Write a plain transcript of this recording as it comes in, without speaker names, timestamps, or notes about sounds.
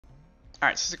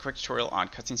Alright, so this is a quick tutorial on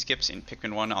cutscene skips in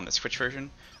Pikmin 1 on the Switch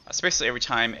version. So basically every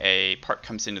time a part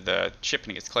comes into the ship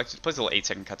and it gets collected, it plays a little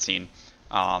 8-second cutscene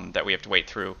that we have to wait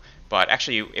through. But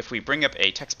actually, if we bring up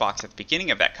a text box at the beginning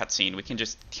of that cutscene, we can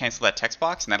just cancel that text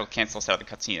box, and that'll cancel us out of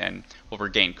the cutscene, and we'll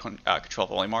regain control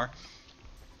of Olimar.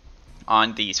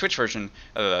 On the Switch version,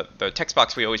 the text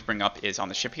box we always bring up is on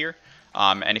the ship here.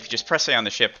 And if you just press A on the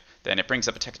ship, then it brings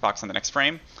up a text box on the next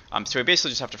frame. So we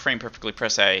basically just have to frame perfectly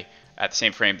press A at the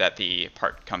same frame that the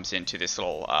part comes into this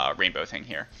little rainbow thing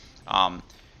here.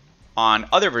 On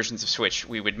other versions of Switch,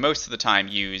 we would most of the time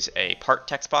use a part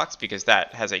text box because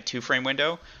that has a 2-frame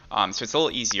window, so it's a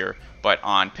little easier. But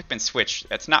on Pikmin Switch,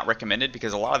 that's not recommended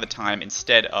because a lot of the time,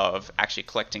 instead of actually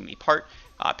collecting the part,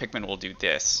 Pikmin will do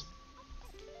this,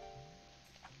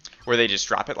 where they just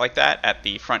drop it like that at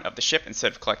the front of the ship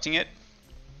instead of collecting it.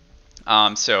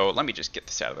 So let me just get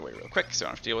this out of the way real quick so I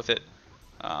don't have to deal with it.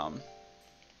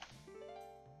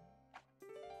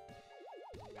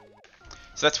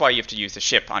 So that's why you have to use the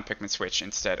ship on Pikmin Switch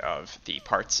instead of the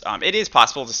parts. It is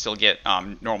possible to still get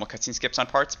normal cutscene skips on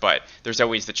parts, but there's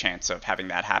always the chance of having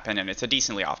that happen, and it's a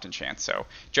decently often chance, so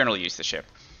generally use the ship.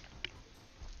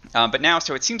 But now,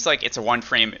 so it seems like it's a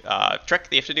 1-frame trick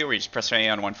that you have to do where you just press A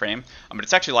on 1 frame, but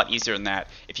it's actually a lot easier than that.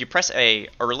 If you press A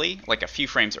early, like a few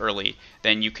frames early,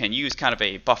 then you can use kind of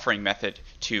a buffering method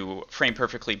to frame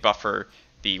perfectly buffer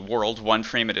the world 1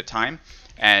 frame at a time.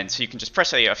 And so you can just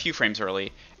press A a few frames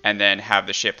early and then have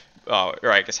the ship,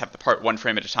 or I guess have the part 1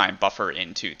 frame at a time buffer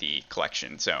into the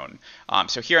collection zone.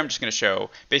 So here I'm just going to show,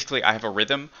 basically I have a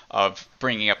rhythm of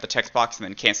bringing up the text box and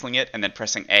then canceling it and then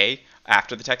pressing A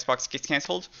after the text box gets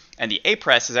canceled. And the A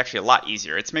press is actually a lot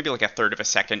easier. It's maybe like a 1/3 of a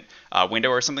second window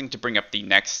or something to bring up the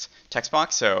next text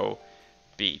box. So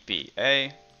B, B,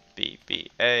 A, B,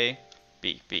 B, A,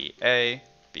 B, B, A,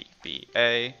 B, B,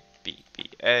 A, B,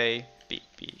 B, A, B,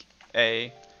 B,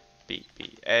 A, B,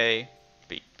 B, A,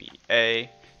 B, B, A,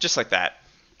 just like that.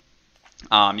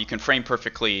 You can frame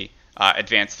perfectly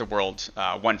advance the world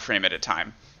 1 frame at a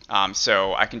time.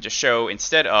 So I can just show,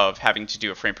 instead of having to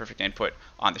do a frame perfect input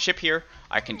on the ship here,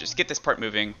 I can just get this part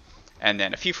moving, and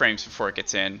then a few frames before it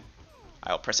gets in,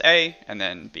 I'll press A, and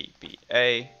then B, B,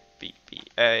 A, B, B,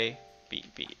 A, B,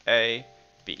 B, A,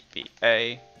 B, B,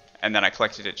 A, and then I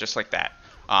collected it just like that.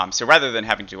 So rather than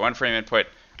having to do 1 frame input,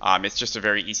 it's just a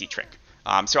very easy trick.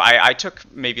 So I took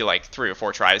maybe like 3 or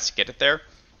 4 tries to get it there.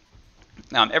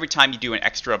 Every time you do an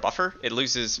extra buffer, it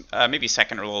loses maybe a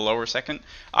second or a little lower second.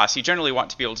 So you generally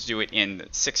want to be able to do it in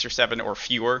 6 or 7 or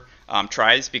fewer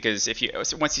tries, because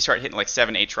once you start hitting like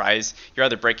 7, 8 tries, you're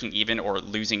either breaking even or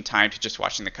losing time to just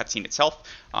watching the cutscene itself.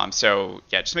 So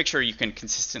yeah, just make sure you can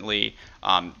consistently,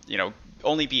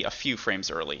 only be a few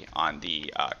frames early on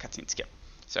the cutscene skip.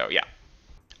 So yeah.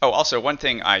 Oh, also one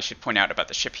thing I should point out about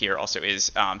the ship here also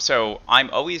is, so I'm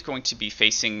always going to be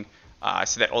facing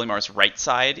so that Olimar's right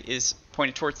side is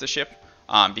pointed towards the ship,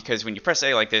 because when you press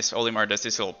A like this, Olimar does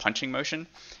this little punching motion,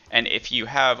 and if you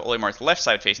have Olimar's left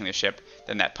side facing the ship,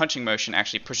 then that punching motion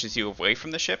actually pushes you away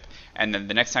from the ship, and then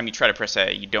the next time you try to press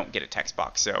A, you don't get a text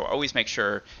box. So always make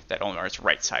sure that Olimar's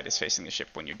right side is facing the ship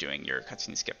when you're doing your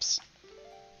cutscene skips.